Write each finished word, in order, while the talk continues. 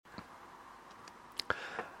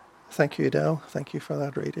Thank you, Adele. Thank you for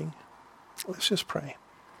that reading. Let's just pray.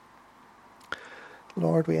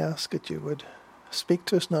 Lord, we ask that you would speak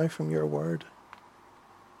to us now from your word.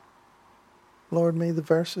 Lord, may the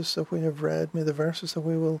verses that we have read, may the verses that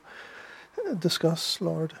we will discuss,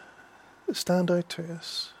 Lord, stand out to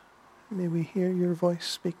us. May we hear your voice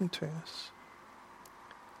speaking to us.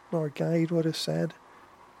 Lord, guide what is said,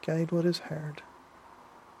 guide what is heard.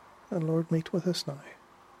 And Lord, meet with us now.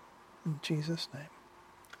 In Jesus' name.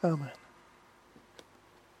 Amen.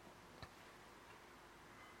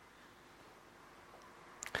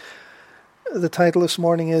 The title this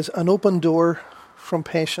morning is An Open Door from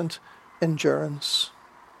Patient Endurance.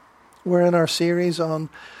 We're in our series on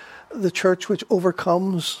the church which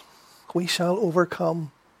overcomes. We shall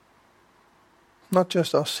overcome. Not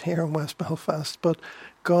just us here in West Belfast, but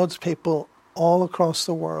God's people all across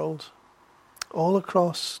the world, all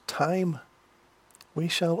across time. We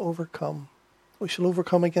shall overcome. We shall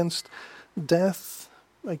overcome against death,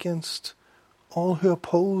 against all who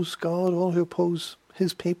oppose God, all who oppose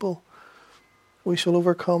his people. We shall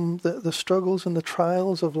overcome the struggles and the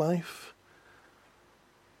trials of life.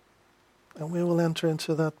 And we will enter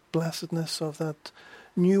into that blessedness of that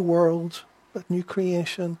new world, that new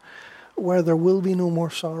creation, where there will be no more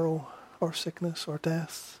sorrow or sickness or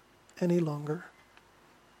death any longer.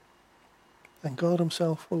 And God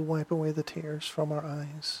himself will wipe away the tears from our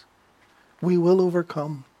eyes. We will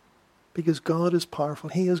overcome because God is powerful.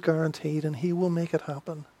 He is guaranteed and he will make it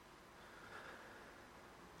happen.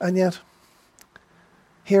 And yet,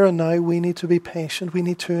 here and now, we need to be patient. We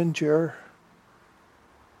need to endure.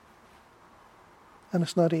 And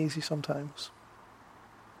it's not easy sometimes.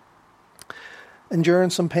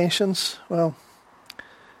 Endurance and patience, well,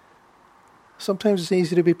 sometimes it's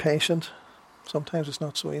easy to be patient. Sometimes it's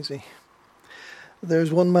not so easy.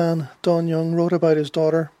 There's one man, Don Young, wrote about his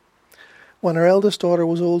daughter. When her eldest daughter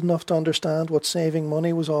was old enough to understand what saving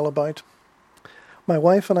money was all about, my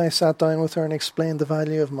wife and I sat down with her and explained the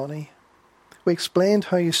value of money. We explained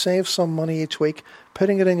how you save some money each week,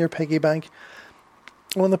 putting it in your piggy bank.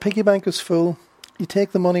 When the piggy bank is full, you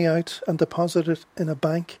take the money out and deposit it in a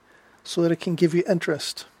bank so that it can give you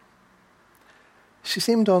interest. She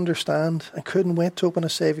seemed to understand and couldn't wait to open a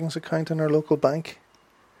savings account in her local bank.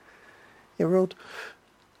 He wrote,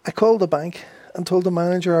 I called the bank and told the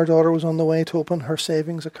manager our daughter was on the way to open her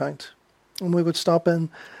savings account, and we would stop in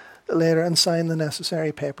later and sign the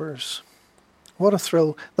necessary papers. What a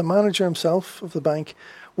thrill. The manager himself of the bank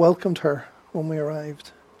welcomed her when we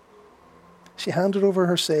arrived. She handed over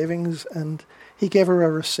her savings and he gave her a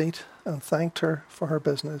receipt and thanked her for her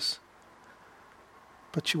business.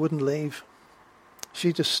 But she wouldn't leave.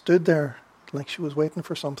 She just stood there like she was waiting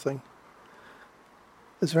for something.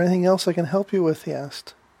 Is there anything else I can help you with? He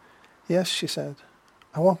asked. Yes, she said.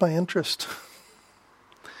 I want my interest.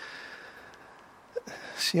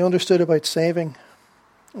 She understood about saving,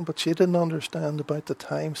 but she didn't understand about the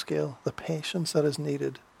time scale, the patience that is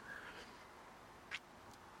needed.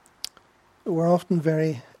 We're often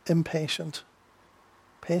very impatient.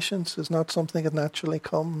 Patience is not something that naturally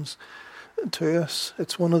comes to us.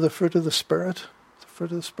 It's one of the fruit of the Spirit. The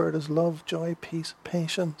fruit of the Spirit is love, joy, peace,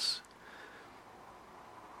 patience,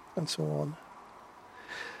 and so on.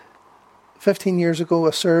 15 years ago,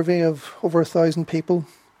 a survey of over 1,000 people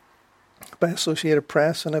by Associated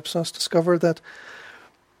Press and Ipsos discovered that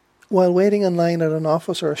while waiting in line at an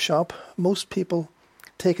office or a shop, most people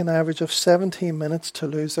take an average of 17 minutes to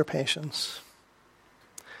lose their patience.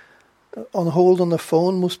 On hold on the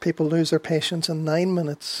phone, most people lose their patience in 9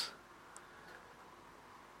 minutes.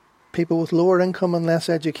 People with lower income and less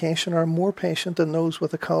education are more patient than those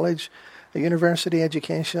with a college, a university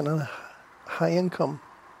education and a high income.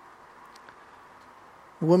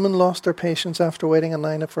 Women lost their patience after waiting in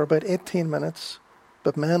line for about 18 minutes,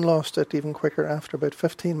 but men lost it even quicker after about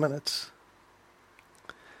 15 minutes.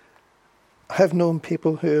 I've known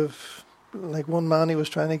people who've, like one man, he was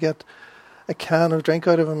trying to get a can of drink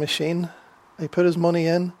out of a machine. He put his money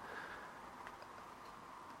in.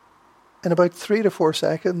 In about 3 to 4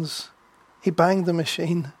 seconds, he banged the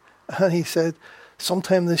machine and he said,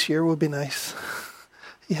 sometime this year will be nice.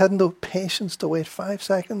 He had no patience to wait 5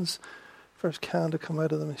 seconds for his can to come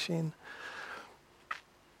out of the machine.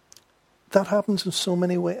 That happens in so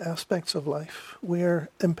many aspects of life. We're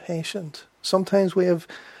impatient. Sometimes we have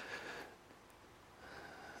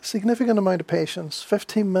a significant amount of patience.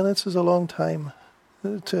 15 minutes is a long time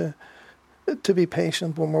to be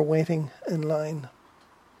patient when we're waiting in line.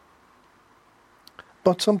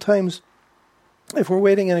 But sometimes, if we're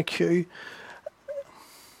waiting in a queue,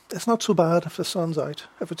 it's not so bad if the sun's out,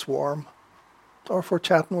 if it's warm, or if we're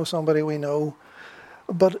chatting with somebody we know.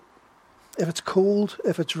 But If it's cold,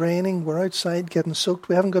 if it's raining, we're outside getting soaked,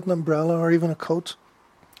 we haven't got an umbrella or even a coat.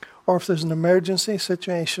 Or if there's an emergency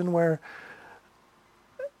situation where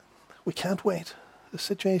we can't wait, the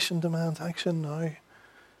situation demands action now.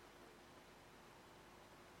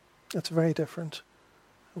 It's very different.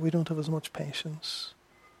 We don't have as much patience.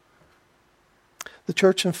 The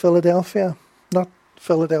church in Philadelphia, not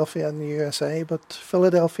Philadelphia in the USA, but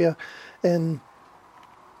Philadelphia in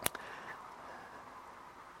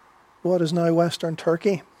what is now Western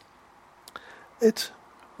Turkey, it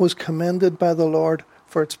was commended by the Lord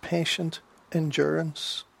for its patient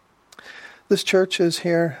endurance. This church is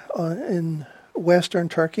here in Western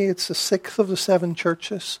Turkey. It's the 6th of the 7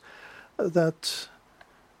 churches that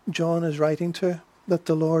John is writing to, that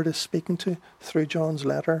the Lord is speaking to through John's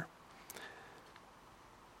letter.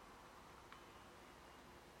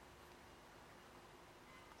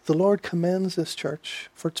 The Lord commends this church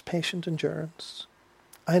for its patient endurance.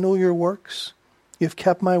 I know your works. You've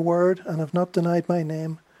kept my word and have not denied my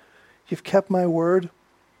name. You've kept my word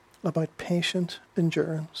about patient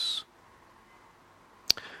endurance.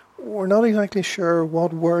 We're not exactly sure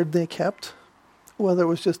what word they kept, whether it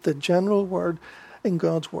was just the general word in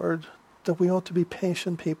God's word that we ought to be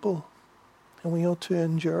patient people and we ought to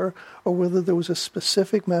endure, or whether there was a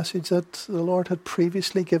specific message that the Lord had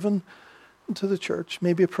previously given to the church,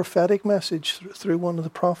 maybe a prophetic message through one of the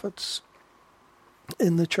prophets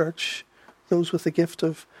in the church, those with the gift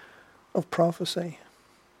of prophecy.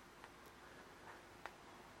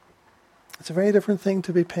 It's a very different thing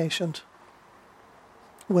to be patient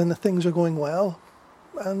when the things are going well,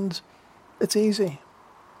 and it's easy.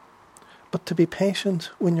 But to be patient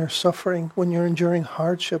when you're suffering, when you're enduring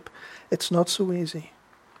hardship, it's not so easy.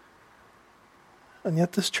 And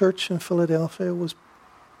yet this church in Philadelphia was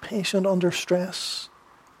patient under stress,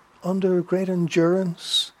 under great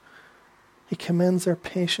endurance. He commends their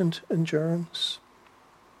patient endurance.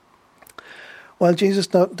 While Jesus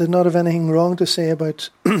did not have anything wrong to say about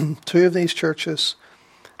 2 of these churches,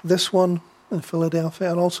 this one in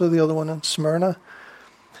Philadelphia and also the other one in Smyrna,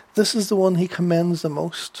 this is the one he commends the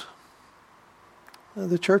most.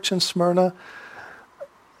 The church in Smyrna,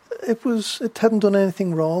 it hadn't done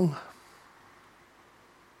anything wrong.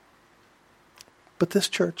 But this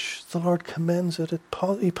church, the Lord commends it.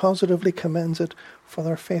 He positively commends it for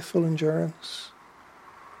their faithful endurance.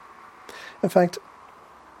 In fact,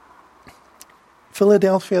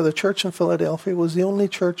 Philadelphia, the church in Philadelphia, was the only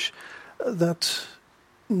church that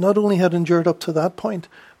not only had endured up to that point,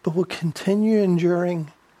 but would continue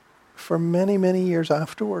enduring for many, many years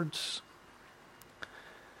afterwards.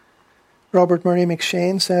 Robert Murray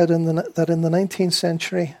McShane said that in the 19th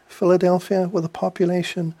century, Philadelphia, with a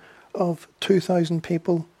population of 2,000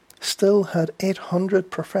 people, still had 800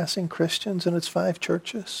 professing Christians in its 5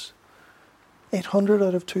 churches. 800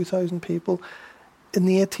 out of 2,000 people in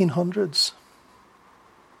the 1800s.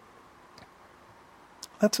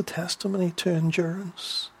 That's a testimony to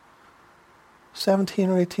endurance. 17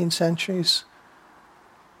 or 18 centuries,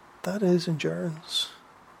 that is endurance.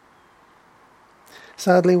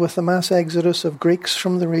 Sadly, with the mass exodus of Greeks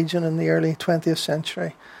from the region in the early 20th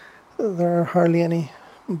century, there are hardly any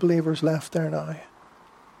believers left there now.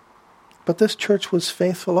 But this church was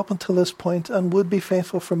faithful up until this point and would be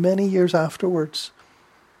faithful for many years afterwards.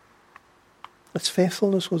 Its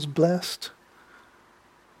faithfulness was blessed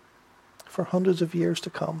for hundreds of years to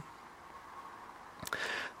come.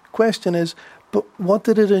 The question is, but what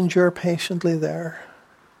did it endure patiently there?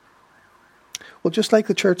 Well, just like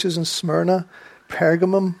the churches in Smyrna,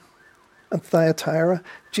 Pergamum, and Thyatira,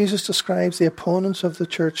 Jesus describes the opponents of the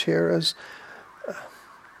church here as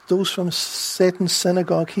those from Satan's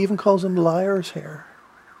synagogue. He even calls them liars here.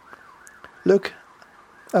 Look,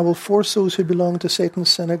 I will force those who belong to Satan's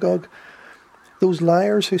synagogue, those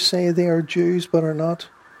liars who say they are Jews but are not,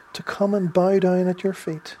 to come and bow down at your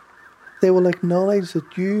feet. They will acknowledge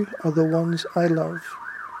that you are the ones I love.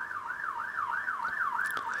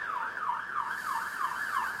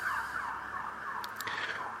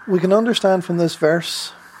 We can understand from this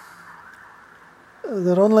verse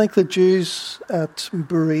that unlike the Jews at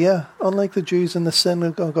Berea, unlike the Jews in the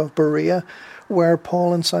synagogue of Berea, where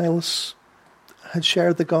Paul and Silas had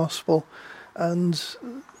shared the gospel and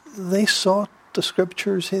they sought the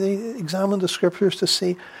scriptures, they examined the scriptures to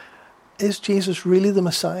see, is Jesus really the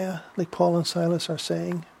Messiah, like Paul and Silas are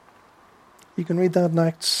saying? You can read that in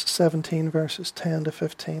Acts 17, verses 10 to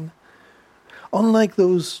 15. Unlike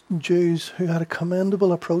those Jews who had a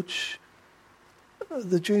commendable approach,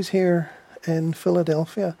 the Jews here in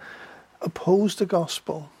Philadelphia opposed the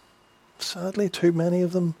gospel. Sadly, too many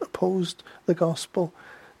of them opposed the gospel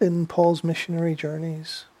in Paul's missionary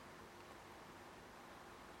journeys.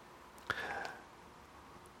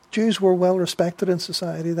 Jews were well respected in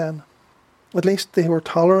society then. At least they were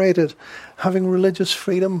tolerated, having religious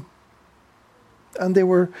freedom. And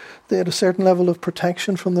they had a certain level of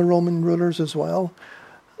protection from the Roman rulers as well.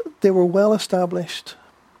 They were well established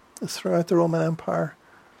throughout the Roman Empire.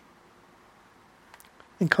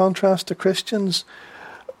 In contrast to Christians,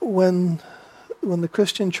 when the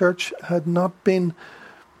Christian church had not been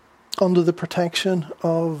under the protection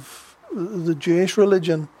of the Jewish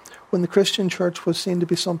religion, when the Christian church was seen to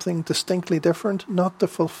be something distinctly different, not the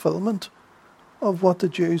fulfillment of what the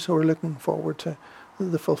Jews were looking forward to,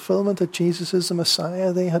 the fulfillment that Jesus is the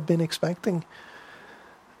Messiah they had been expecting.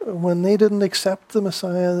 When they didn't accept the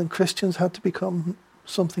Messiah, then Christians had to become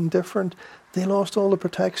something different. They lost all the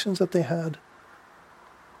protections that they had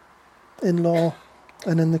in law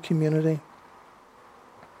and in the community.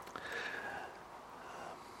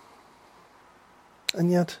 And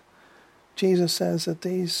yet, Jesus says that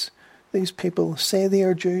these people say they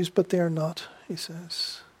are Jews, but they are not, he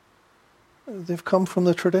says. They've come from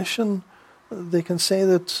the tradition. They can say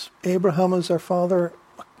that Abraham is their father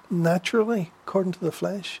naturally, according to the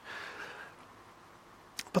flesh.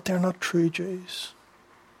 But they're not true Jews.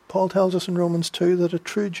 Paul tells us in Romans 2 that a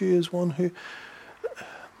true Jew is one who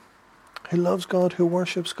loves God, who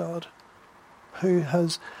worships God, who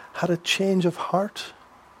has had a change of heart.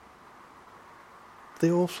 The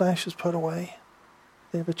old flesh is put away.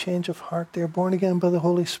 They have a change of heart. They are born again by the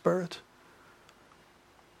Holy Spirit.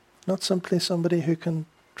 Not simply somebody who can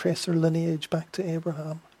trace their lineage back to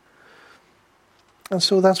Abraham. And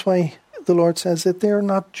so that's why the Lord says that they're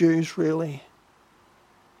not Jews really.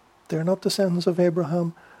 They're not descendants of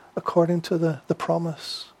Abraham according to the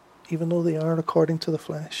promise, even though they are according to the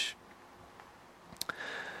flesh.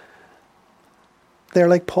 They're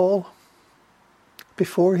like Paul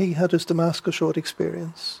before he had his Damascus Road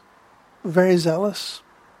experience. Very zealous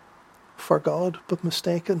for God, but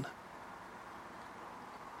mistaken.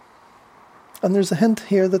 And there's a hint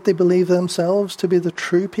here that they believe themselves to be the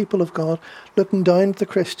true people of God, looking down at the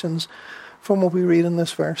Christians from what we read in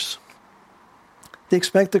this verse. They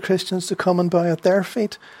expect the Christians to come and bow at their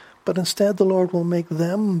feet, but instead the Lord will make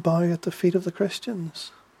them bow at the feet of the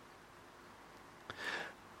Christians.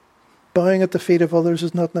 Bowing at the feet of others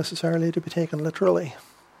is not necessarily to be taken literally.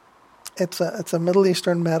 It's a Middle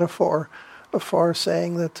Eastern metaphor for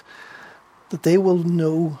saying that they will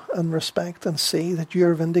know and respect and see that you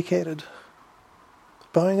are vindicated.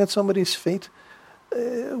 Bowing at somebody's feet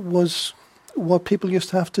was what people used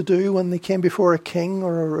to have to do when they came before a king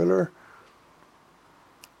or a ruler.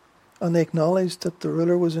 And they acknowledged that the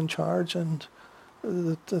ruler was in charge and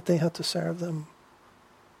that they had to serve them.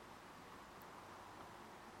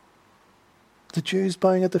 The Jews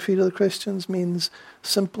bowing at the feet of the Christians means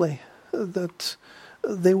simply that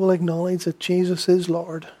they will acknowledge that Jesus is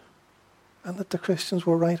Lord and that the Christians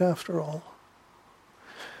were right after all.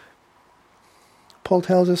 Paul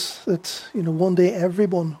tells us that, one day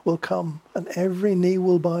everyone will come and every knee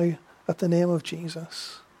will bow at the name of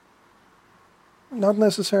Jesus. Not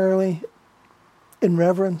necessarily in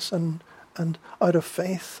reverence and out of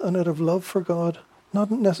faith and out of love for God, not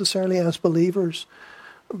necessarily as believers,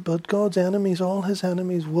 but God's enemies, all his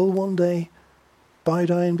enemies, will one day bow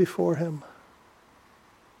down before him,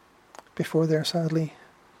 before they're sadly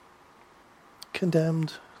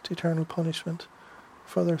condemned to eternal punishment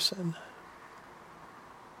for their sin.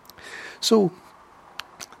 So,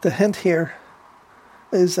 the hint here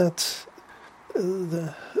is that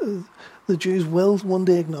the Jews will one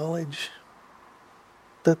day acknowledge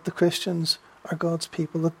that the Christians are God's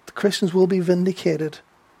people, that the Christians will be vindicated.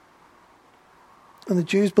 And the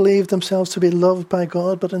Jews believe themselves to be loved by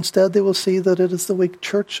God, but instead they will see that it is the weak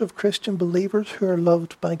church of Christian believers who are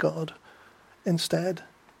loved by God instead.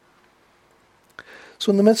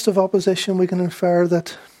 So in the midst of opposition, we can infer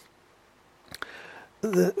that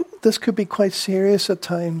this could be quite serious at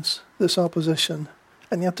times, this opposition,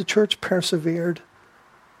 and yet the church persevered.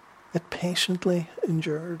 It patiently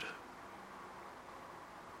endured.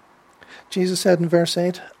 Jesus said in verse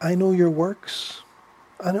 8, I know your works.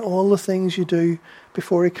 I know all the things you do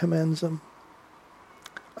before he commends them.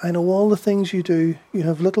 I know all the things you do. You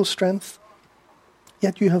have little strength,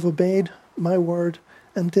 yet you have obeyed my word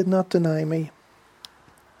and did not deny me.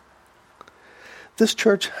 This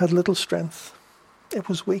church had little strength. It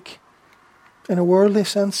was weak. In a worldly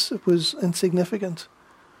sense, it was insignificant.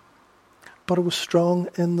 But it was strong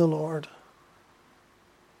in the Lord.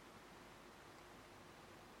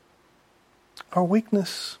 Our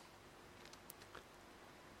weakness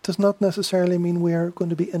does not necessarily mean we are going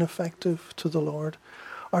to be ineffective to the Lord.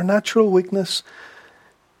 Our natural weakness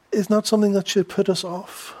is not something that should put us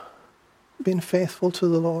off being faithful to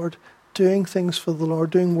the Lord doing things for the Lord,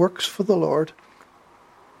 doing works for the Lord.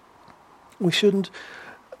 We shouldn't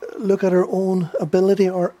look at our own ability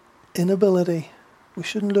or inability. We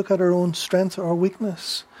shouldn't look at our own strength or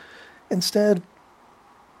weakness. Instead,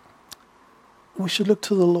 we should look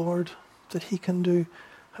to the Lord, that he can do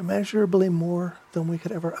immeasurably more than we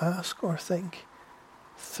could ever ask or think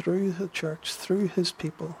through the church, through his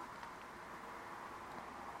people.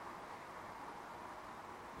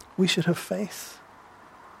 We should have faith.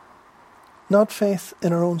 Not faith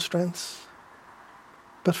in our own strengths,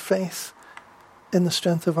 but faith in the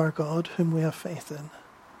strength of our God, whom we have faith in.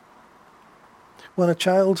 When a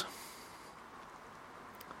child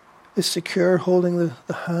is secure holding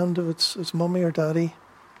the hand of its mummy or daddy,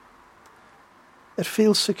 it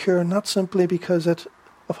feels secure not simply because of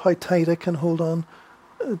how tight it can hold on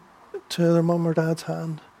to their mum or dad's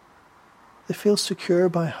hand. They feel secure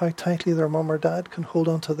by how tightly their mum or dad can hold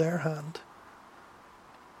on to their hand.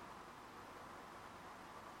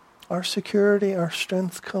 Our security, our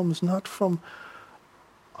strength comes not from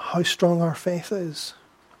how strong our faith is,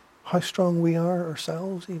 how strong we are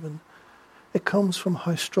ourselves even. It comes from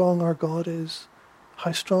how strong our God is,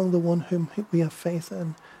 how strong the one whom we have faith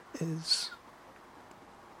in is.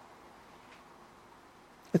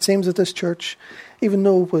 It seems that this church, even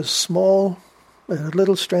though it was small, it had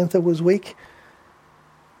little strength, it was weak,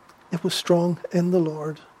 it was strong in the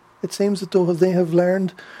Lord. It seems that though they have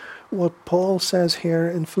learned what Paul says here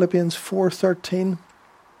in Philippians 4:13,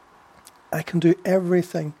 I can do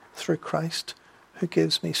everything through Christ who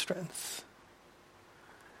gives me strength.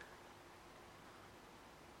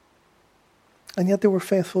 And yet they were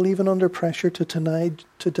faithful even under pressure to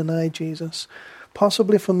deny Jesus.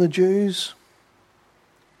 Possibly from the Jews.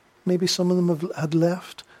 Maybe some of them had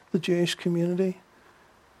left the Jewish community,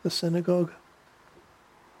 the synagogue.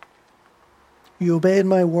 You obeyed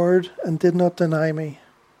my word and did not deny me.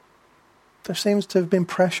 There seems to have been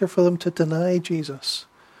pressure for them to deny Jesus.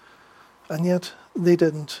 And yet they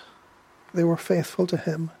didn't. They were faithful to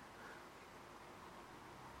him.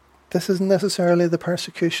 This isn't necessarily the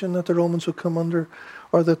persecution that the Romans would come under,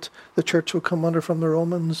 or that the church would come under from the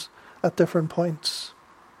Romans at different points,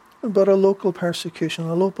 but a local persecution,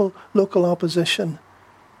 a local opposition.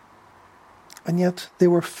 And yet they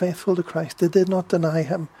were faithful to Christ. They did not deny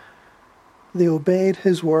him. They obeyed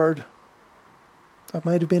his word. That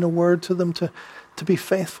might have been a word to them to be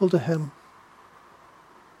faithful to him.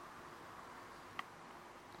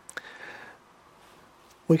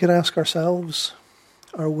 We could ask ourselves,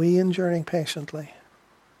 are we enduring patiently?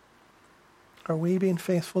 Are we being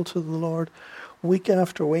faithful to the Lord week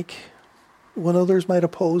after week, when others might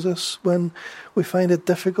oppose us, when we find it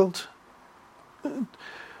difficult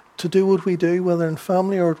to do what we do, whether in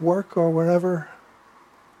family or at work or wherever,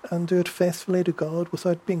 and do it faithfully to God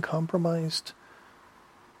without being compromised?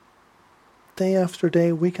 Day after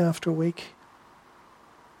day, week after week.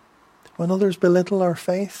 When others belittle our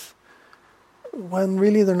faith, when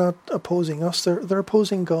really they're not opposing us, they're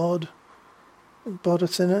opposing God, but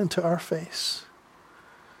it's into our face.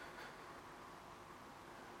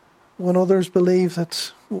 When others believe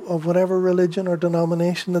that of whatever religion or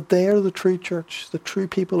denomination, that they are the true church, the true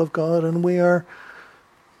people of God, and we are,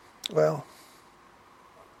 well,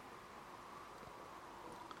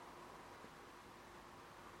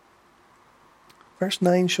 verse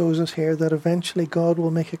 9 shows us here that eventually God will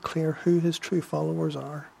make it clear who his true followers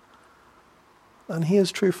are. And he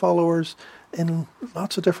has true followers in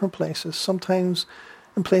lots of different places, sometimes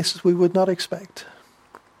in places we would not expect.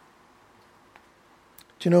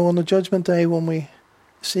 Do you know, on the judgment day, when we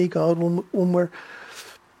see God, when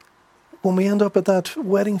we end up at that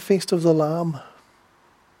wedding feast of the Lamb,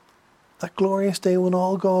 that glorious day when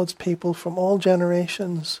all God's people from all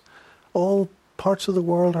generations, all parts of the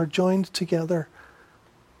world are joined together,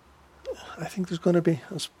 I think there's going to be,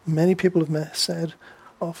 as many people have said,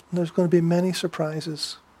 often there's going to be many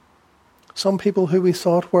surprises. Some people who we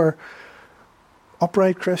thought were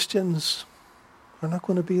upright Christians are not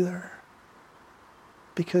going to be there,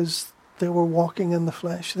 because they were walking in the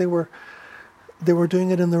flesh. They were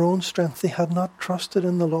doing it in their own strength. They had not trusted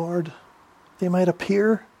in the Lord. They might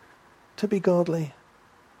appear to be godly,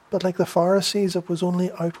 but like the Pharisees, it was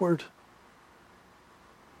only outward.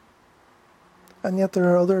 And yet there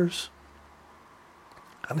are others,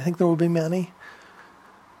 and I think there will be many,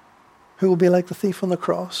 who will be like the thief on the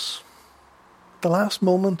cross. The last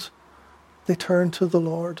moment they turn to the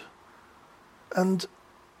Lord, and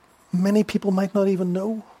many people might not even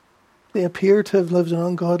know. They appear to have lived an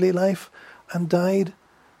ungodly life and died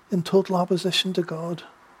in total opposition to God.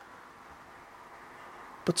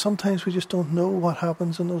 But sometimes we just don't know what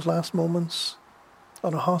happens in those last moments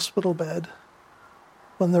on a hospital bed,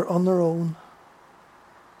 when they're on their own.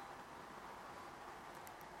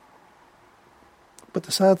 But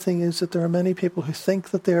the sad thing is that there are many people who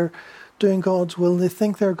think that they're doing God's will. They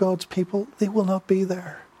think they're God's people. They will not be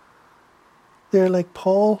there. They're like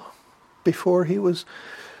Paul before he was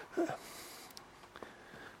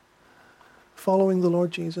following the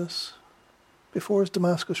Lord Jesus. Before his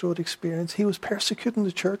Damascus Road experience, he was persecuting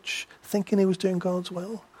the church, thinking he was doing God's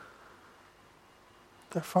will.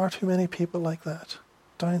 There are far too many people like that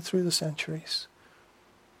down through the centuries.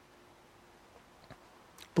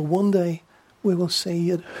 But one day we will see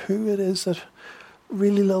who it is that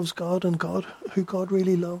really loves God and who God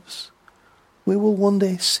really loves. We will one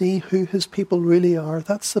day see who his people really are.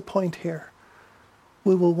 That's the point here.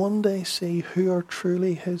 We will one day see who are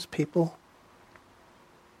truly his people.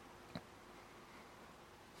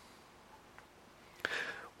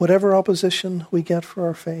 Whatever opposition we get for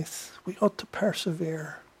our faith, we ought to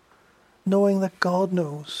persevere, knowing that God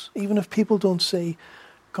knows. Even if people don't see,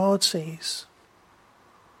 God sees.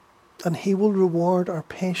 And he will reward our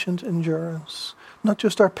patient endurance. Not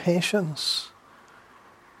just our patience,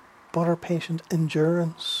 but our patient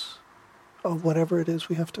endurance of whatever it is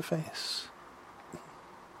we have to face.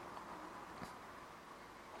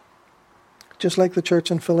 Just like the church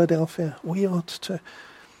in Philadelphia, we ought to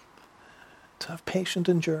have patient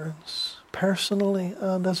endurance, personally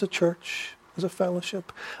and as a church, as a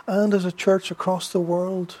fellowship, and as a church across the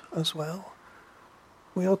world as well.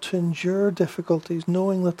 We ought to endure difficulties,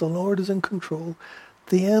 knowing that the Lord is in control.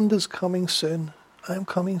 The end is coming soon. I'm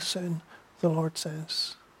coming soon, the Lord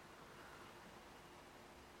says.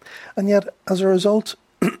 And yet, as a result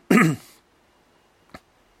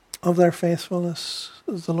of their faithfulness,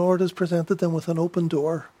 the Lord has presented them with an open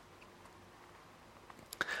door.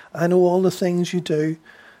 I know all the things you do,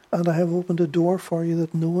 and I have opened a door for you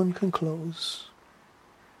that no one can close.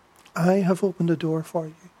 I have opened a door for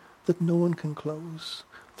you that no one can close,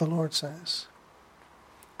 the Lord says.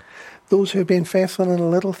 Those who have been faithful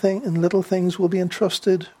in little things will be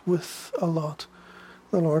entrusted with a lot,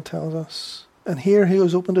 the Lord tells us. And here he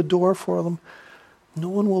has opened a door for them. No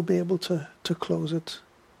one will be able to close it.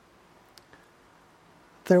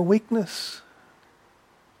 Their weakness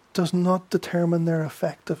does not determine their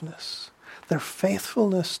effectiveness. Their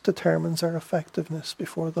faithfulness determines their effectiveness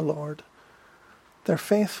before the Lord. Their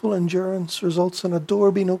faithful endurance results in a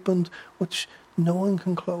door being opened which no one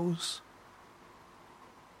can close.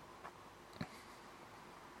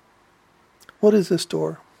 What is this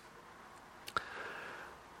door?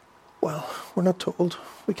 Well, we're not told.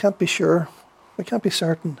 We can't be sure. We can't be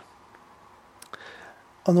certain.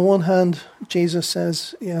 On the one hand, Jesus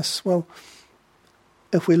says, yes, well,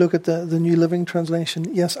 if we look at the New Living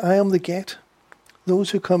Translation, yes, I am the gate. Those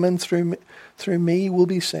who come in through me will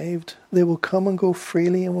be saved. They will come and go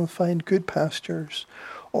freely and will find good pastures.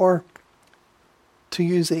 Or, to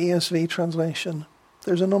use the ESV translation,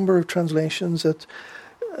 there's a number of translations that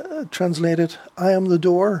translate it, I am the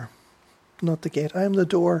door, not the gate. I am the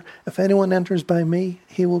door. If anyone enters by me,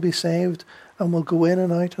 he will be saved and will go in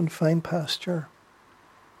and out and find pasture.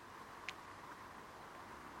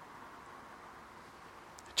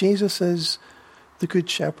 Jesus is the Good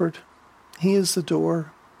Shepherd. He is the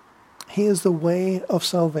door. He is the way of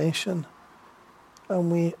salvation.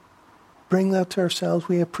 And we bring that to ourselves.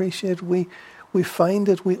 We appreciate it. We find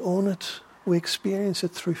it. We own it. We experience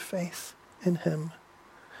it through faith in him.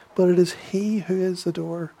 But it is he who is the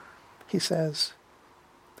door, he says.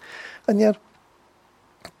 And yet,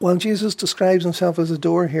 while Jesus describes himself as a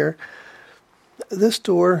door here, this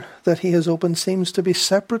door that he has opened seems to be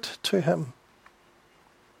separate to him.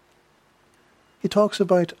 He talks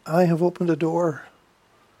about, I have opened a door.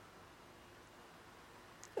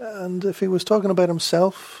 And if he was talking about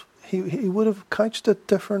himself, he would have couched it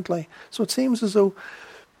differently. So it seems as though,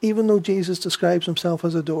 even though Jesus describes himself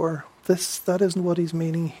as a door, that isn't what he's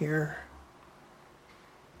meaning here.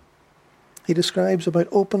 He describes about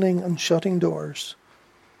opening and shutting doors.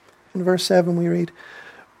 In verse 7 we read,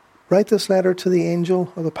 write this letter to the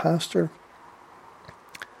angel or the pastor,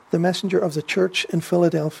 the messenger of the church in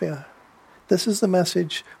Philadelphia. This is the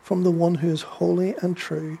message from the one who is holy and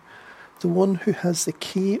true, the one who has the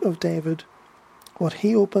key of David. What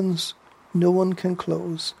he opens, no one can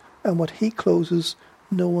close, and what he closes,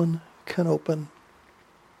 no one can open.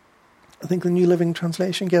 I think the New Living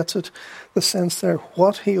Translation gets it, the sense there,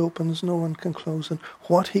 what he opens, no one can close, and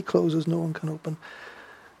what he closes, no one can open.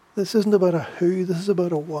 This isn't about a who, this is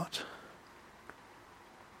about a what.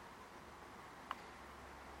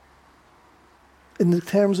 In the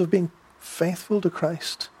terms of being faithful to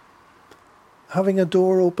Christ Having a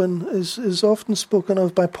door open is often spoken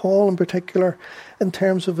of by Paul in particular in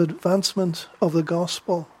terms of advancement of the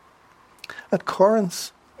gospel. At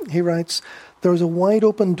Corinth, he writes, "There is a wide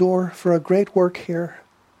open door for a great work here,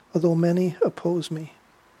 although many oppose me."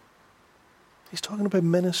 He's talking about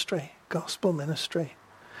ministry, gospel ministry.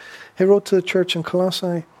 He wrote to the church in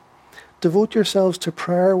Colossae, "Devote yourselves to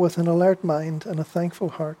prayer with an alert mind and a thankful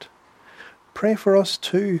heart. Pray for us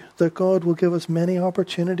too, that God will give us many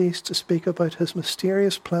opportunities to speak about his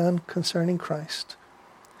mysterious plan concerning Christ.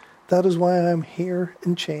 That is why I am here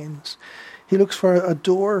in chains." He looks for a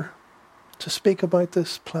door to speak about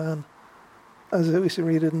this plan, as we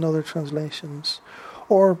read it in other translations.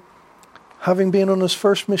 Or, having been on his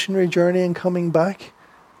first missionary journey and coming back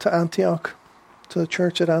to Antioch, to the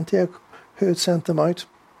church at Antioch who had sent them out,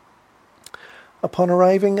 upon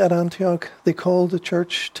arriving at Antioch, they called the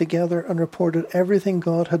church together and reported everything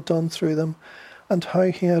God had done through them and how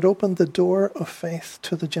he had opened the door of faith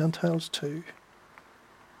to the Gentiles too.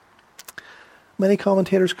 Many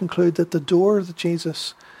commentators conclude that the door that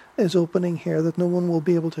Jesus is opening here, that no one will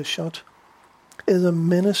be able to shut, is a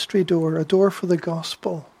ministry door, a door for the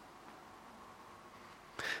gospel.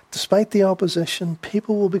 Despite the opposition,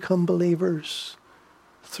 people will become believers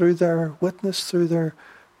through their witness, through their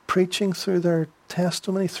preaching, through their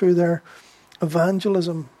testimony, through their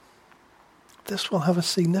evangelism. This will have a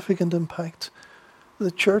significant impact.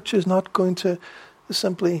 The church is not going to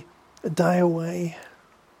simply die away.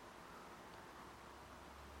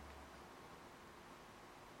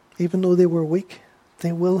 Even though they were weak,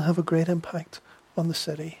 they will have a great impact on the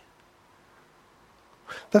city.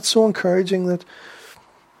 That's so encouraging that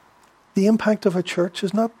the impact of a church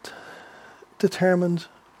is not determined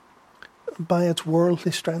by its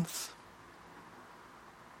worldly strength.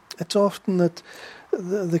 It's often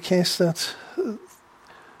the case that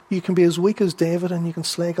you can be as weak as David and you can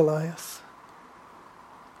slay Goliath.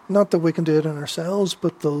 Not that we can do it in ourselves,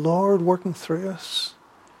 but the Lord working through us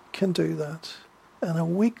can do that. And a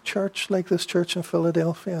weak church like this church in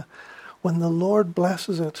Philadelphia, when the Lord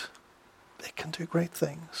blesses it, it can do great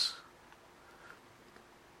things.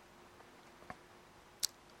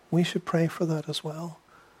 We should pray for that as well.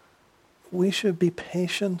 We should be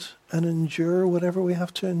patient and endure whatever we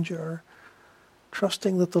have to endure,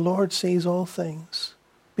 trusting that the Lord sees all things,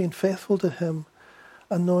 being faithful to him,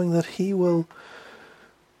 and knowing that he will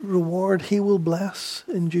reward, he will bless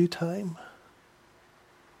in due time.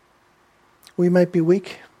 We might be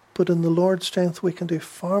weak, but in the Lord's strength we can do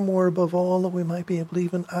far more above all that we might be able to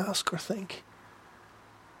even ask or think.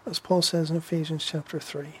 As Paul says in Ephesians chapter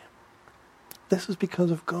 3. This is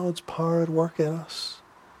because of God's power at work in us.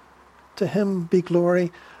 To him be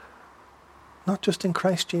glory, not just in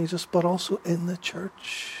Christ Jesus, but also in the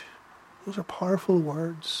church. Those are powerful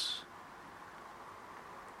words.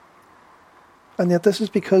 And yet this is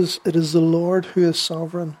because it is the Lord who is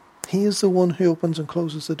sovereign. He is the one who opens and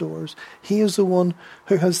closes the doors. He is the one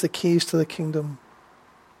who has the keys to the kingdom.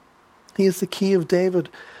 He is the key of David.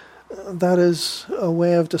 That is a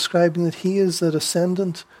way of describing that he is the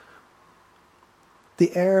descendant,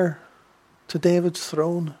 the heir to David's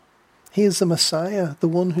throne. He is the Messiah, the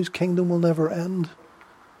one whose kingdom will never end,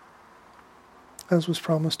 as was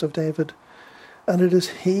promised of David. And it is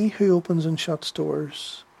he who opens and shuts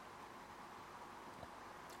doors.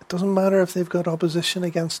 It doesn't matter if they've got opposition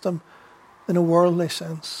against them in a worldly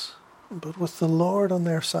sense, but with the Lord on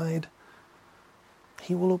their side,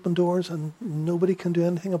 he will open doors and nobody can do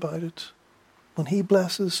anything about it. When he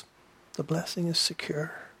blesses, the blessing is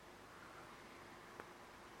secure.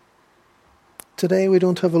 Today we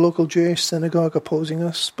don't have a local Jewish synagogue opposing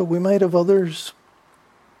us, but we might have others.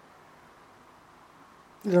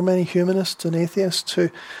 There are many humanists and atheists who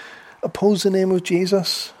oppose the name of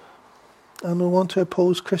Jesus and who want to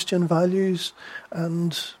oppose Christian values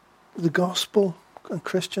and the gospel and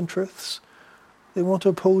Christian truths. They want to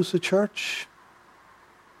oppose the church.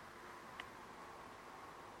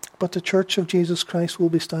 But the church of Jesus Christ will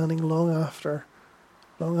be standing long after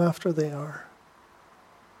they are.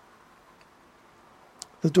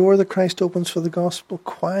 The door that Christ opens for the gospel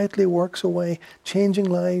quietly works away, changing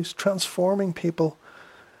lives, transforming people,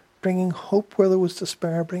 bringing hope where there was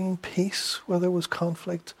despair, bringing peace where there was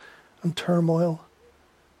conflict and turmoil,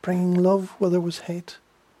 bringing love where there was hate,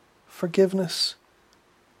 forgiveness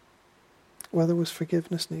where there was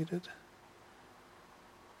forgiveness needed.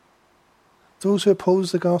 Those who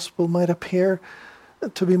oppose the gospel might appear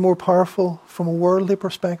to be more powerful from a worldly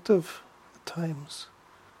perspective at times,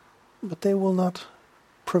 but they will not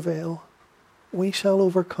prevail. We shall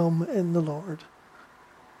overcome in the Lord.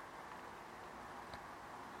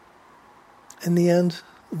 In the end,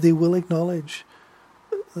 they will acknowledge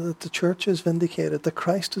that the church is vindicated, that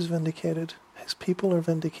Christ is vindicated, his people are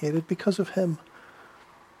vindicated because of him.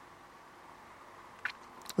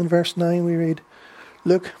 In verse 9 we read,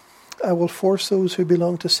 "Look, I will force those who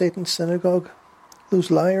belong to Satan's synagogue, those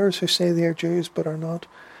liars who say they are Jews but are not,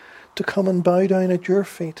 to come and bow down at your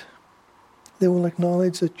feet. They will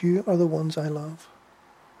acknowledge that you are the ones I love."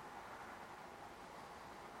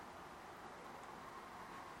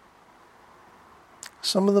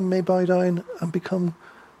 Some of them may bow down and become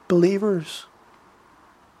believers,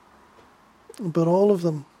 but all of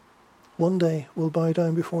them one day will bow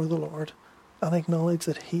down before the Lord and acknowledge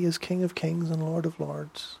that he is King of Kings and Lord of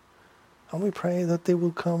Lords. And we pray that they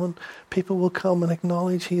will come and people will come and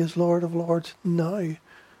acknowledge he is Lord of Lords now.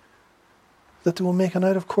 That they will make an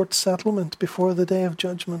out-of-court settlement before the day of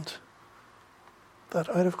judgment. That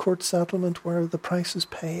out-of-court settlement where the price is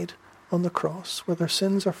paid on the cross, where their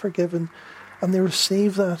sins are forgiven, and they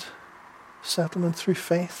receive that settlement through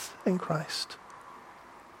faith in Christ.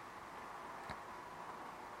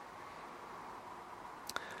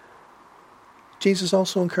 Jesus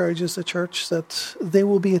also encourages the church that they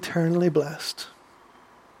will be eternally blessed.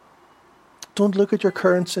 Don't look at your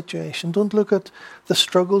current situation. Don't look at the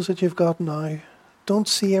struggles that you've got now. Don't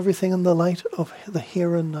see everything in the light of the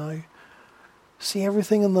here and now. See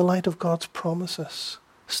everything in the light of God's promises.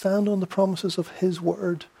 Stand on the promises of his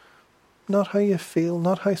word. Not how you feel,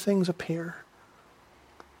 not how things appear.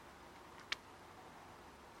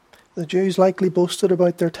 The Jews likely boasted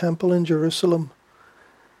about their temple in Jerusalem.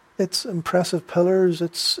 Its impressive pillars,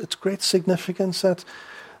 its great significance, that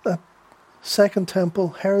second temple,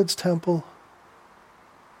 Herod's temple.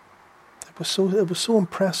 It was so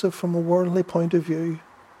impressive from a worldly point of view.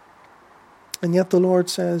 And yet the Lord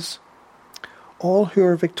says, all who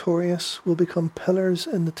are victorious will become pillars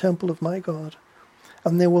in the temple of my God,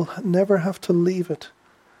 and they will never have to leave it.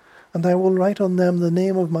 And I will write on them the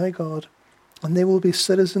name of my God, and they will be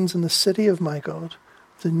citizens in the city of my God,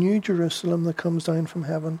 the new Jerusalem that comes down from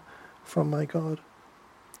heaven from my God.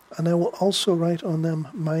 And I will also write on them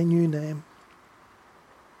my new name.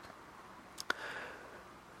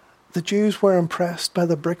 The Jews were impressed by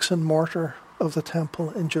the bricks and mortar of the temple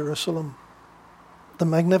in Jerusalem. The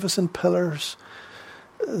magnificent pillars,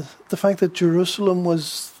 the fact that Jerusalem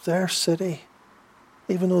was their city,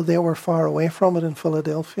 even though they were far away from it in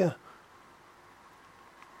Philadelphia.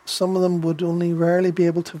 Some of them would only rarely be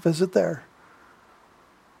able to visit there.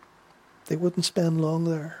 They wouldn't spend long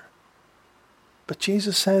there. But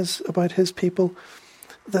Jesus says about his people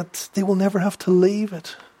that they will never have to leave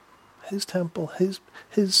it. His temple,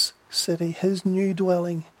 his city, his new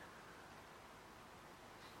dwelling.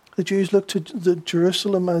 The Jews looked to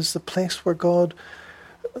Jerusalem as the place where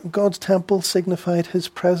God's temple signified his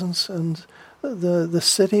presence, and the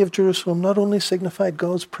city of Jerusalem not only signified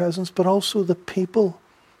God's presence, but also the people.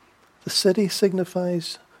 The city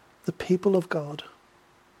signifies the people of God.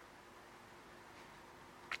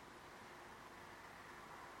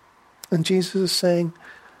 And Jesus is saying,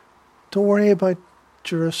 don't worry about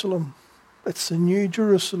Jerusalem. It's the new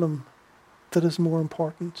Jerusalem that is more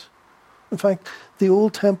important. In fact, the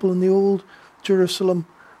old temple and the old Jerusalem,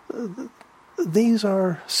 these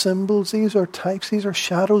are symbols, these are types, these are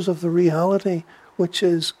shadows of the reality, which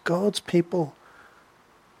is God's people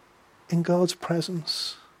in God's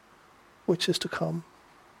presence, which is to come.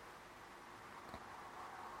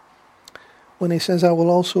 When he says, I will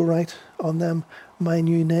also write on them my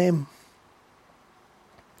new name,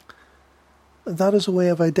 that is a way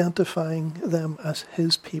of identifying them as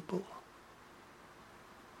his people.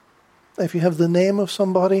 If you have the name of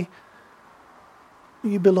somebody,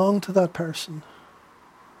 you belong to that person.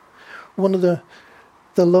 One of the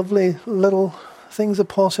lovely little things that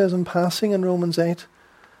Paul says in passing in Romans 8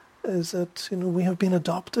 is that we have been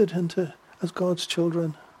adopted as God's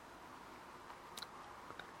children.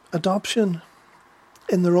 Adoption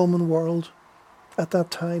in the Roman world at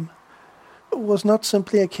that time was not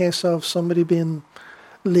simply a case of somebody being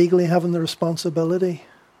legally having the responsibility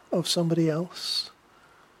of somebody else.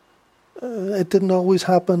 It didn't always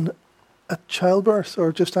happen at childbirth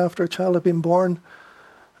or just after a child had been born,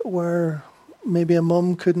 where maybe a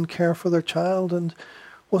mum couldn't care for their child and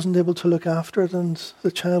wasn't able to look after it, and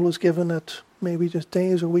the child was given at maybe just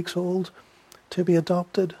days or weeks old to be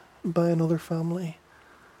adopted by another family.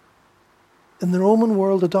 In the Roman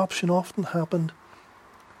world, adoption often happened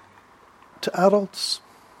to adults.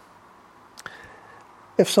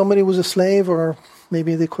 If somebody was a slave, or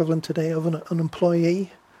maybe the equivalent today of an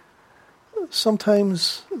employee,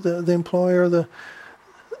 sometimes the employer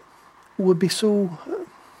would be so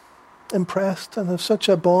impressed and have such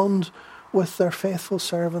a bond with their faithful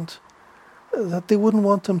servant that they wouldn't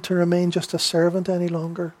want him to remain just a servant any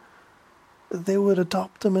longer. They would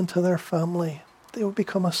adopt him into their family. They would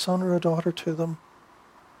become a son or a daughter to them.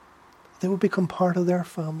 They would become part of their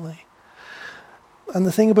family. And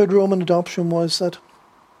the thing about Roman adoption was that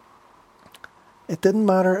it didn't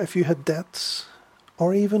matter if you had debts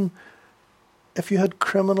or even if you had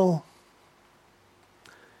criminal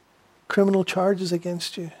charges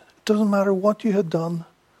against you. It doesn't matter what you had done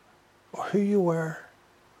or who you were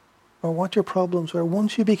or what your problems were.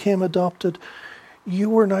 Once you became adopted, you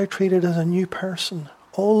were now treated as a new person.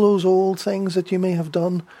 All those old things that you may have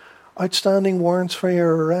done, outstanding warrants for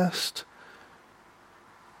your arrest,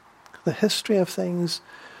 the history of things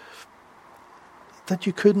that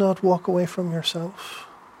you could not walk away from yourself.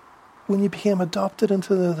 When you became adopted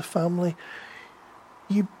into the family,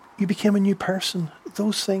 you became a new person.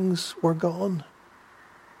 Those things were gone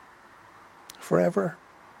forever.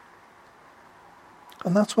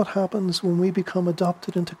 And that's what happens when we become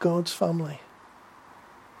adopted into God's family.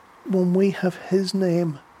 When we have His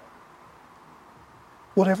name,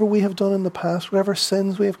 whatever we have done in the past, whatever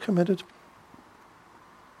sins we have committed,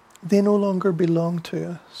 they no longer belong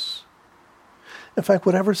to us. In fact,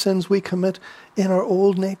 whatever sins we commit in our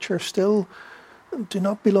old nature still do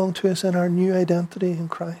not belong to us in our new identity in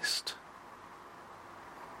Christ.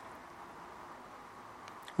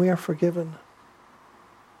 We are forgiven.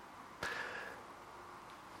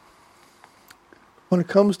 When it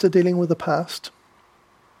comes to dealing with the past,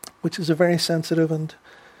 which is a very sensitive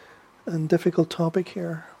and difficult topic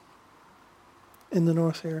here in the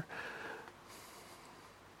north here,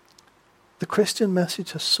 the Christian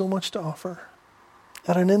message has so much to offer.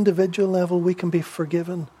 At an individual level, we can be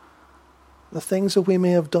forgiven. The things that we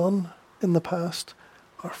may have done in the past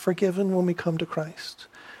are forgiven when we come to Christ.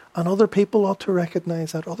 And other people ought to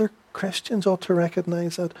recognize that. Other Christians ought to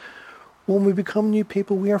recognize that when we become new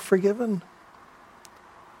people, we are forgiven.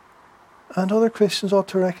 And other Christians ought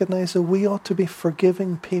to recognize that we ought to be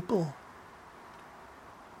forgiving people.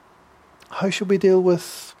 How should we deal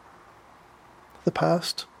with the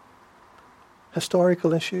past?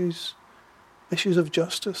 Historical issues, issues of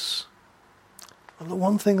justice. Well, the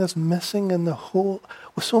one thing that's missing in the whole,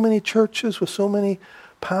 with so many churches, with so many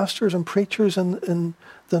pastors and preachers in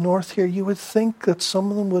the north here, you would think that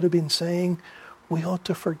some of them would have been saying, we ought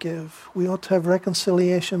to forgive. We ought to have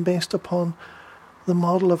reconciliation based upon the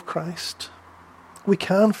model of Christ. We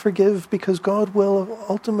can forgive because God will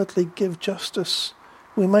ultimately give justice.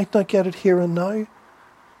 We might not get it here and now,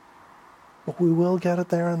 but we will get it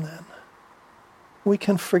there and then. We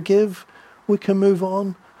can forgive, we can move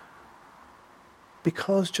on,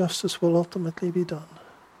 because justice will ultimately be done.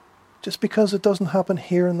 Just because it doesn't happen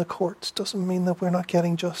here in the courts doesn't mean that we're not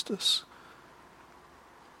getting justice.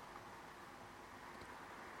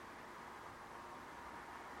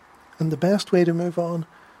 And the best way to move on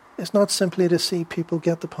is not simply to see people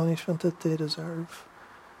get the punishment that they deserve.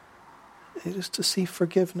 It is to see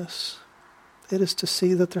forgiveness. It is to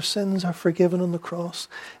see that their sins are forgiven on the cross.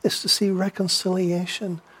 It's to see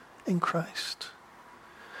reconciliation in Christ.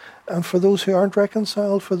 And for those who aren't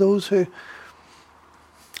reconciled, for those who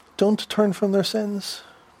don't turn from their sins,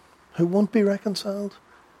 who won't be reconciled,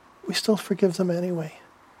 we still forgive them anyway.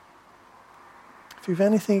 If you have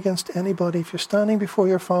anything against anybody, if you're standing before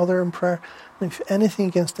your Father in prayer, and if you have anything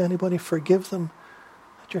against anybody, forgive them,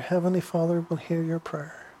 that your Heavenly Father will hear your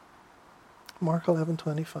prayer. Mark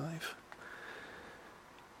 11:25.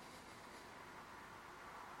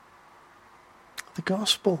 The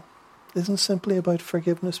gospel isn't simply about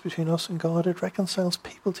forgiveness between us and God. It reconciles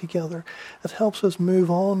people together. It helps us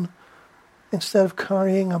move on instead of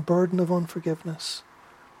carrying a burden of unforgiveness.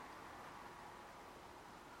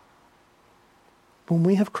 When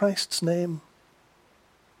we have Christ's name,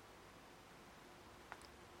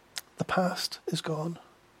 the past is gone.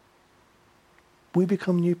 We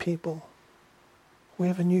become new people. We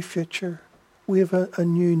have a new future. We have a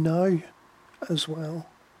new now as well.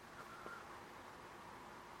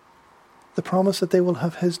 The promise that they will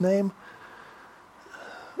have His name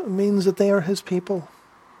means that they are His people.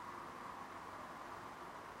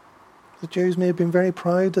 The Jews may have been very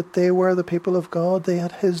proud that they were the people of God. They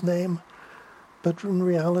had His name. But in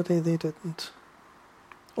reality, they didn't.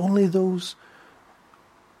 Only those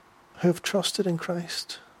who have trusted in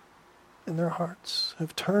Christ in their hearts, who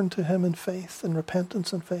have turned to Him in faith, in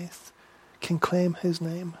repentance and faith, can claim His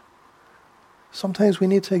name. Sometimes we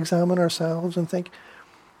need to examine ourselves and think,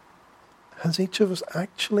 has each of us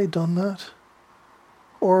actually done that?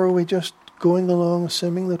 Or are we just going along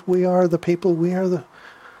assuming that we are the people, when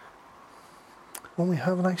we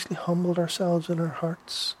haven't actually humbled ourselves in our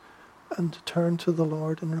hearts and turned to the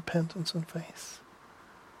Lord in repentance and faith?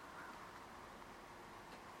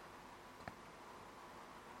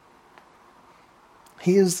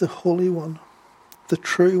 He is the Holy One, the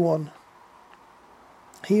true One.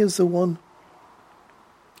 He is the one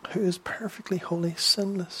who is perfectly holy,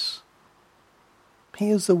 sinless. He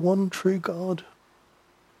is the one true God.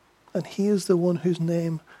 And He is the one whose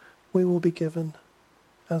name we will be given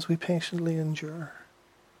as we patiently endure.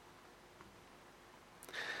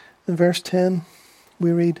 In verse 10,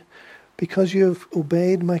 we read, "Because you have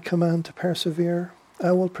obeyed my command to persevere,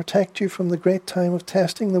 I will protect you from the great time of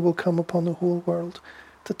testing that will come upon the whole world,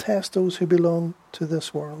 to test those who belong to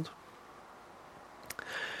this world."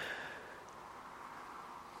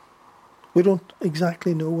 We don't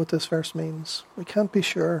exactly know what this verse means. We can't be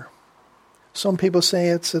sure. Some people say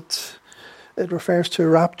it refers to a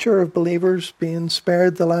rapture of believers being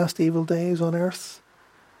spared the last evil days on earth.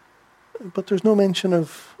 But there's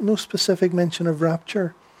no specific mention of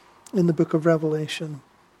rapture in the book of Revelation.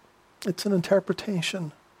 It's an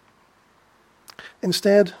interpretation.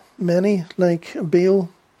 Instead, many, like Beale,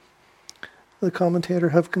 the commentator,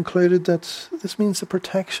 have concluded that this means the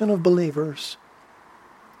protection of believers.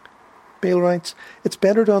 Beale writes, "It's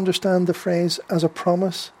better to understand the phrase as a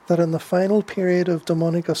promise that in the final period of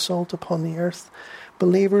demonic assault upon the earth,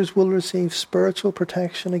 believers will receive spiritual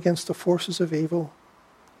protection against the forces of evil.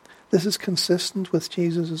 This is consistent with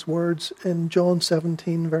Jesus' words in John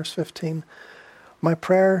 17, verse 15. My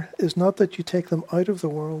prayer is not that you take them out of the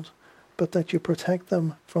world, but that you protect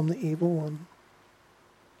them from the evil one."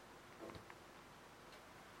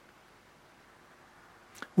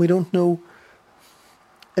 We don't know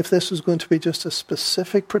if this was going to be just a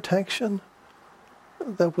specific protection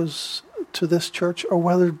that was to this church, or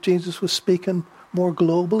whether Jesus was speaking more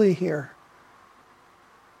globally here.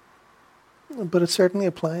 But it certainly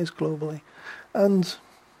applies globally. And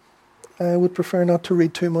I would prefer not to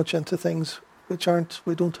read too much into things we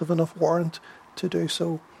don't have enough warrant to do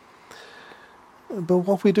so. But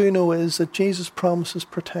what we do know is that Jesus promises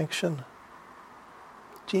protection.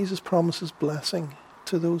 Jesus promises blessing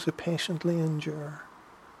to those who patiently endure.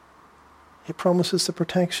 He promises the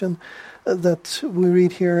protection that we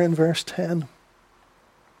read here in verse 10.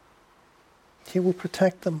 He will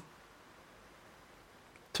protect them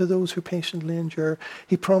to those who patiently endure.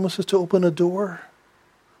 He promises to open a door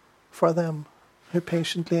for them who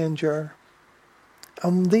patiently endure.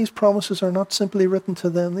 And these promises are not simply written to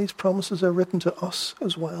them. These promises are written to us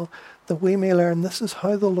as well, that we may learn this is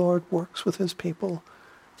how the Lord works with His people.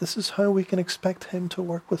 This is how we can expect Him to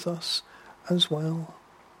work with us as well.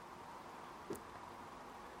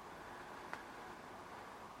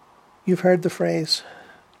 You've heard the phrase,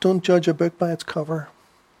 "Don't judge a book by its cover."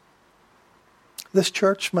 This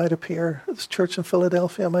church in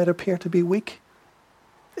Philadelphia might appear to be weak,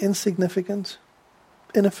 insignificant,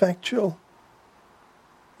 ineffectual.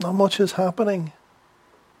 Not much is happening.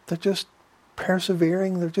 They're just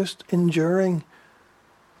persevering. They're just enduring.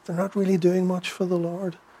 They're not really doing much for the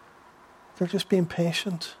Lord. They're just being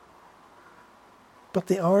patient. But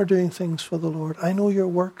they are doing things for the Lord. "I know your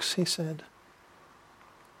works," He said.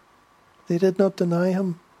 They did not deny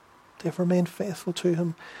Him. They've remained faithful to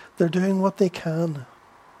Him. They're doing what they can.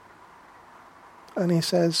 And He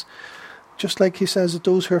says, just like He says that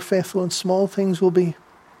those who are faithful in small things will be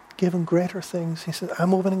given greater things, He said,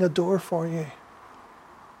 I'm opening a door for you.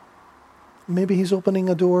 Maybe He's opening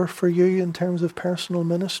a door for you in terms of personal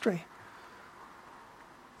ministry.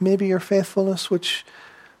 Maybe your faithfulness, which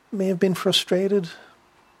may have been frustrated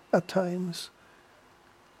at times,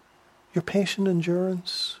 your patient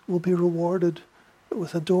endurance will be rewarded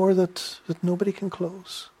with a door that nobody can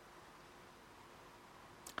close.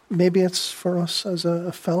 Maybe it's for us as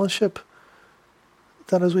a fellowship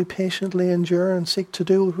that as we patiently endure and seek to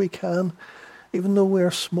do what we can, even though we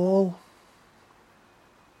are small,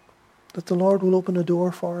 that the Lord will open a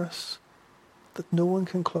door for us that no one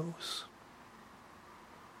can close.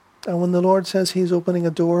 And when the Lord says He's opening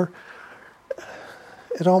a door,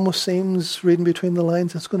 it almost seems, reading between the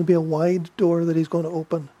lines, it's going to be a wide door that He's going to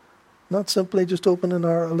open. Not simply just opening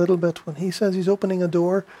a little bit. When He says He's opening a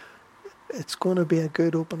door, it's going to be a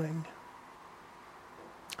good opening.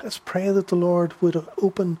 Let's pray that the Lord would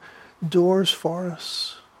open doors for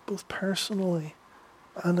us, both personally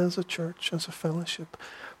and as a church, as a fellowship.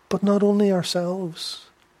 But not only ourselves.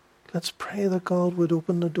 Let's pray that God would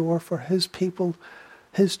open the door for His people,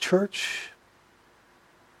 His church,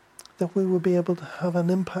 that we will be able to have an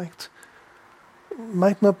impact. It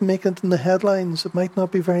might not make it in the headlines. It might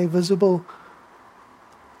not be very visible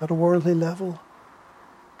at a worldly level.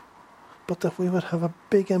 But that we would have a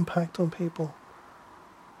big impact on people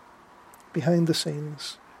behind the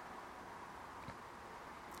scenes.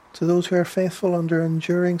 To those who are faithful under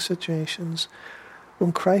enduring situations,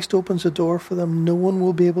 when Christ opens a door for them, no one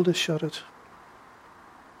will be able to shut it.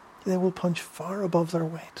 they will punch far above their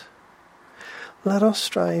weight. Let us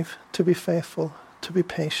strive to be faithful, to be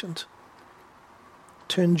patient,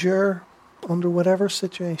 to endure under whatever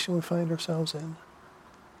situation we find ourselves in.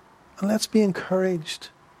 And let's be encouraged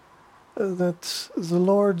that the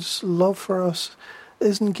Lord's love for us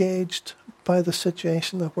isn't gauged by the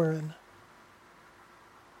situation that we're in.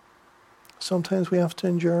 Sometimes we have to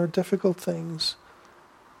endure difficult things,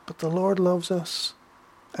 but the Lord loves us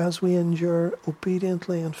as we endure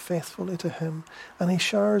obediently and faithfully to Him, and He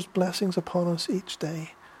showers blessings upon us each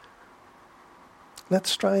day. Let's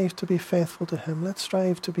strive to be faithful to Him. Let's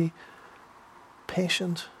strive to be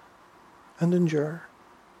patient and endure.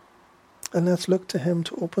 And let's look to Him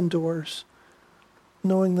to open doors,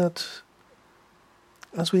 knowing that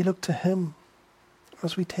as we look to Him,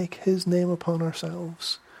 as we take His name upon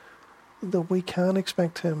ourselves, that we can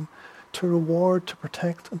expect Him to reward, to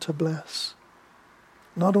protect, and to bless,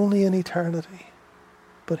 not only in eternity,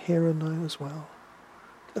 but here and now as well.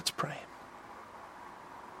 Let's pray.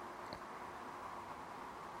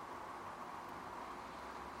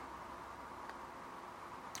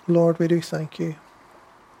 Lord, we do thank You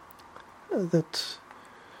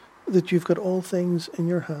that You've got all things in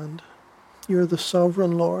Your hand. You're the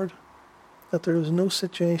sovereign Lord, that there is no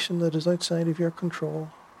situation that is outside of Your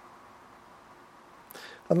control.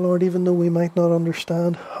 And Lord, even though we might not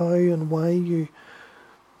understand how and why You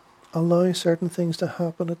allow certain things to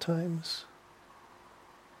happen at times,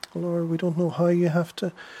 Lord, we don't know how You have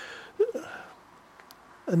to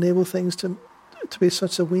enable things to be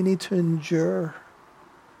such that we need to endure.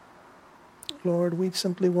 Lord, we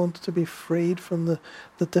simply want to be freed from the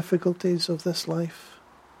difficulties of this life.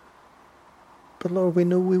 But Lord, we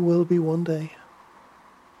know we will be one day.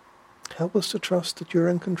 Help us to trust that You're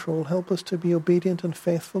in control. Help us to be obedient and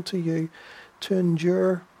faithful to You, to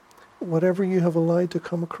endure whatever You have allowed to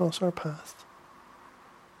come across our path.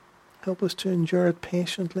 Help us to endure it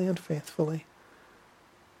patiently and faithfully.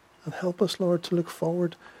 And help us, Lord, to look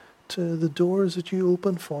forward to the doors that You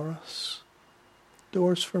open for us.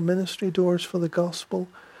 Doors for ministry, doors for the gospel.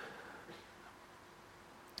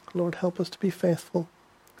 Lord, help us to be faithful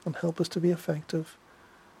and help us to be effective.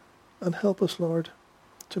 And help us, Lord,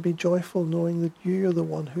 to be joyful knowing that You are the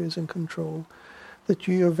one who is in control, that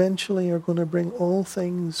You eventually are going to bring all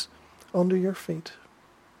things under Your feet.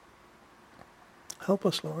 Help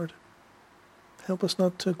us, Lord. Help us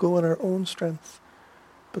not to go in our own strength,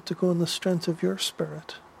 but to go in the strength of Your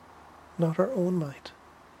Spirit, not our own might.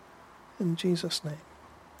 In Jesus' name,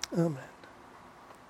 amen.